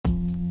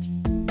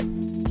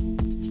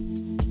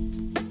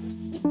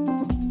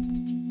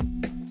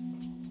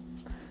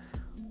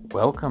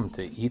Welcome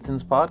to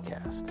Ethan's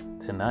podcast.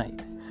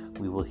 Tonight,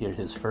 we will hear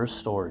his first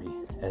story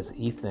as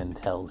Ethan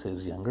tells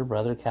his younger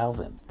brother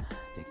Calvin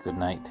a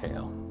goodnight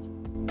tale.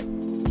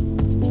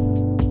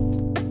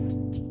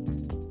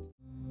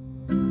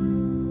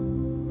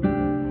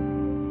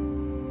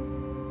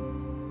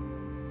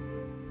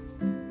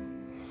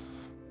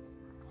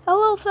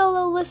 Hello,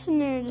 fellow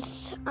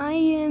listeners. I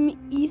am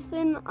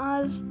Ethan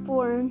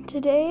Osborne.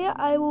 Today,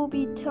 I will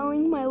be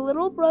telling my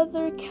little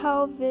brother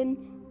Calvin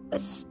a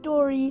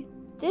story.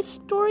 This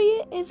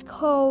story is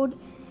called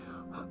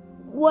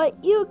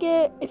What You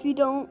Get If You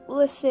Don't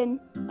Listen.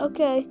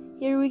 Okay,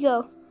 here we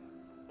go.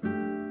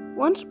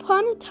 Once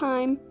upon a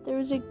time, there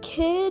was a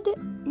kid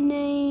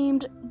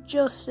named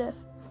Joseph.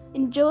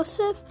 And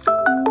Joseph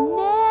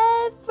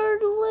never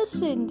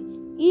listened,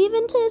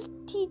 even to his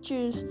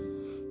teachers.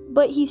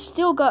 But he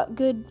still got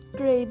good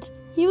grades.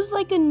 He was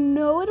like a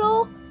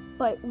know-it-all,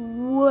 but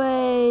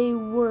way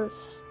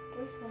worse.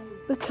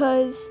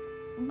 Because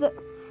the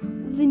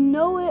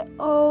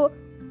know-it-all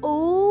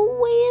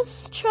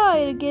always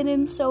try to get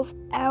himself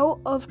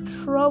out of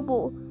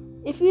trouble.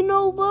 If you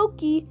know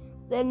Loki,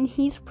 then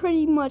he's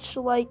pretty much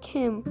like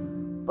him,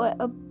 but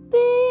a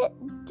bit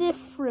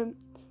different.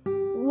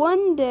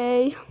 One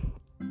day,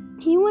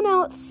 he went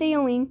out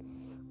sailing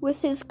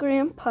with his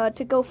grandpa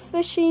to go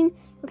fishing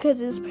because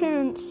his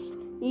parents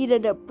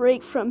needed a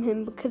break from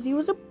him because he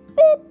was a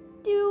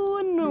bit too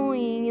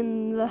annoying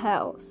in the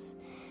house.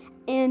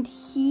 And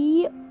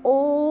he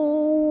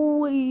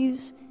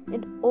always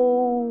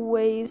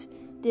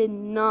did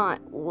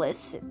not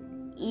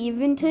listen,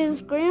 even to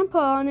his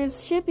grandpa on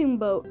his shipping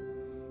boat.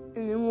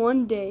 And then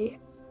one day,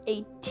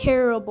 a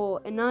terrible,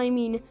 and I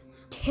mean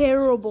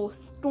terrible,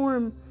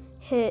 storm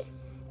hit.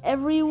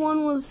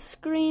 Everyone was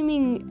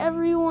screaming.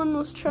 Everyone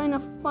was trying to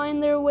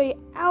find their way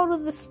out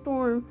of the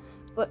storm.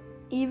 But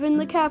even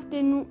the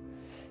captain,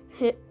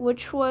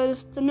 which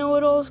was the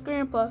know-it-all's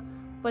grandpa,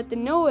 but the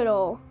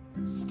know-it-all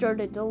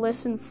started to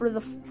listen for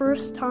the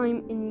first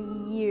time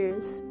in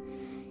years.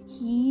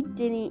 He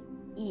didn't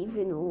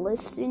even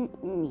listen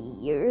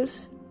in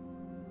years.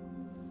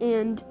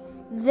 And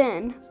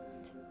then,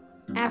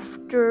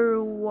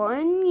 after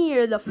 1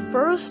 year, the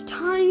first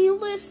time he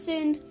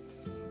listened,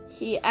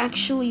 he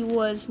actually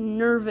was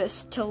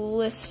nervous to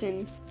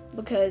listen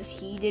because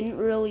he didn't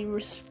really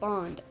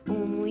respond,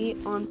 only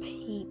on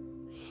paper.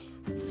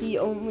 He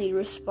only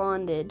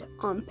responded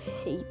on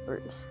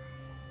papers.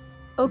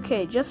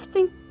 Okay, just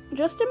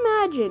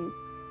imagine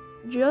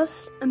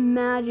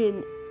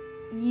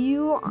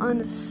you on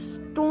a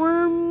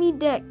stormy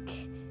deck,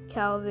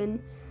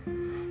 Calvin,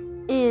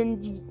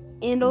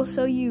 and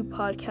also you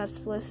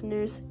podcast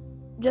listeners.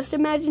 Just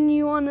imagine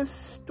you on a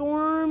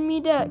stormy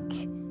deck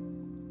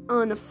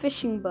on a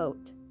fishing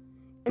boat,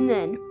 and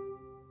then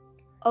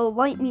a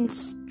lightning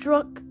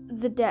struck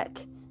the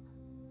deck.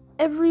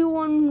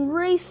 Everyone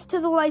raced to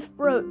the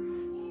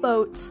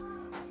lifeboats,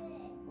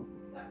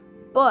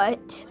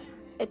 but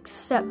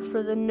except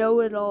for the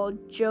know-it-all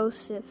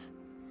Joseph.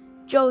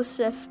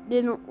 Joseph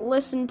didn't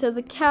listen to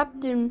the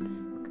captain,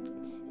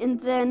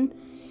 and then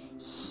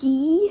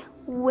he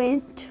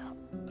went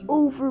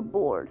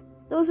overboard.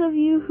 Those of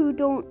you who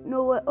don't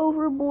know what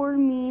overboard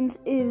means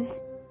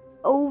is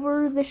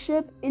over the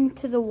ship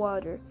into the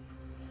water.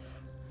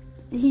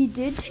 He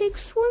did take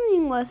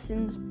swimming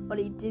lessons, but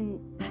he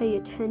didn't pay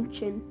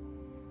attention.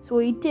 So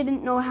he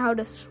didn't know how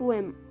to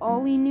swim.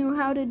 All he knew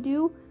how to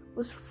do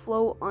was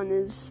float on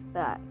his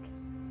back.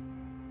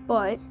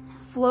 But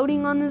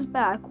floating on his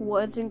back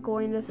wasn't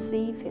going to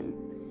save him.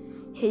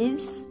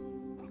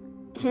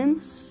 Him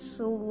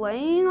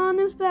slaying on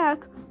his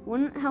back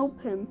wouldn't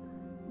help him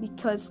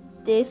because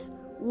this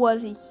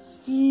was a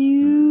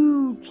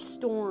huge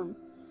storm.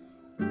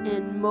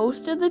 And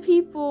most of the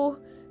people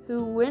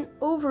who went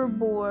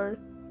overboard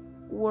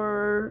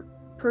were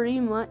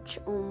pretty much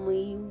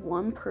only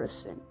one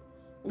person,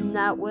 and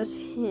that was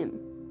him.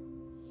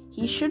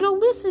 He should have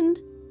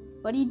listened,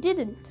 but he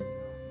didn't.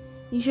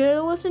 He should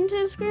have listened to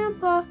his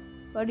grandpa,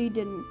 but he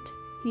didn't.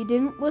 He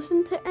didn't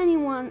listen to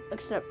anyone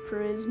except for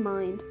his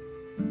mind.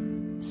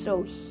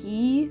 So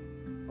he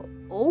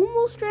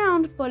almost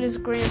drowned, but his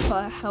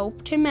grandpa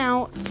helped him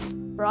out,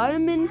 brought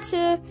him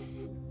into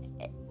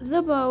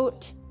the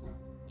boat,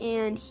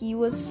 and he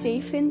was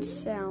safe and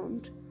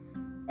sound.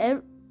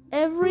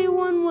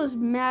 Everyone was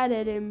mad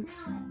at him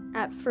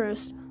at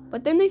first,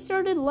 but then they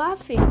started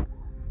laughing.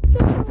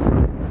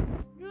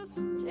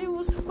 It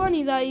was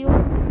funny that he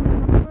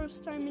listened for the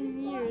first time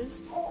in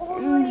years.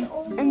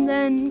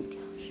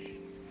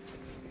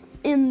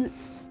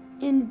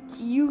 And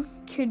you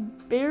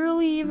could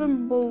barely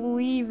even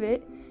believe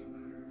it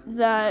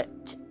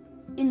that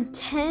in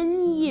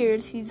 10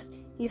 years, he's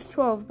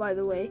 12 by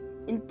the way,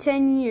 in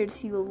 10 years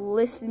he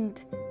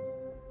listened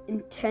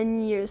in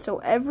 10 years. So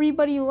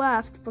everybody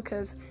laughed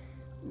because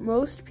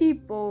most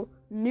people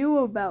knew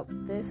about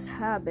this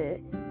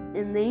habit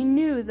and they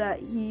knew that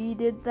he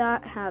did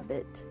that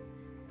habit.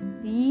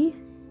 The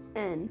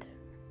end.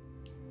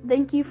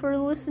 Thank you for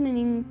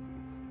listening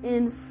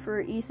in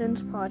for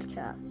Ethan's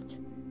podcast.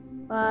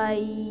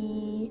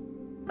 Bye.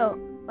 Oh,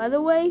 by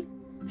the way,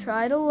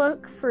 try to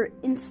look for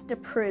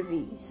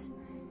InstaPrivies.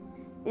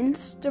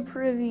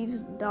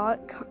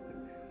 InstaPrivies.com.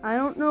 I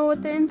don't know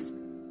what the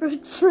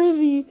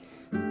InstaPrivy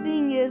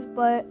thing is,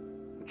 but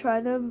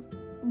try to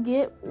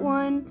get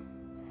one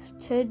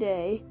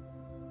today.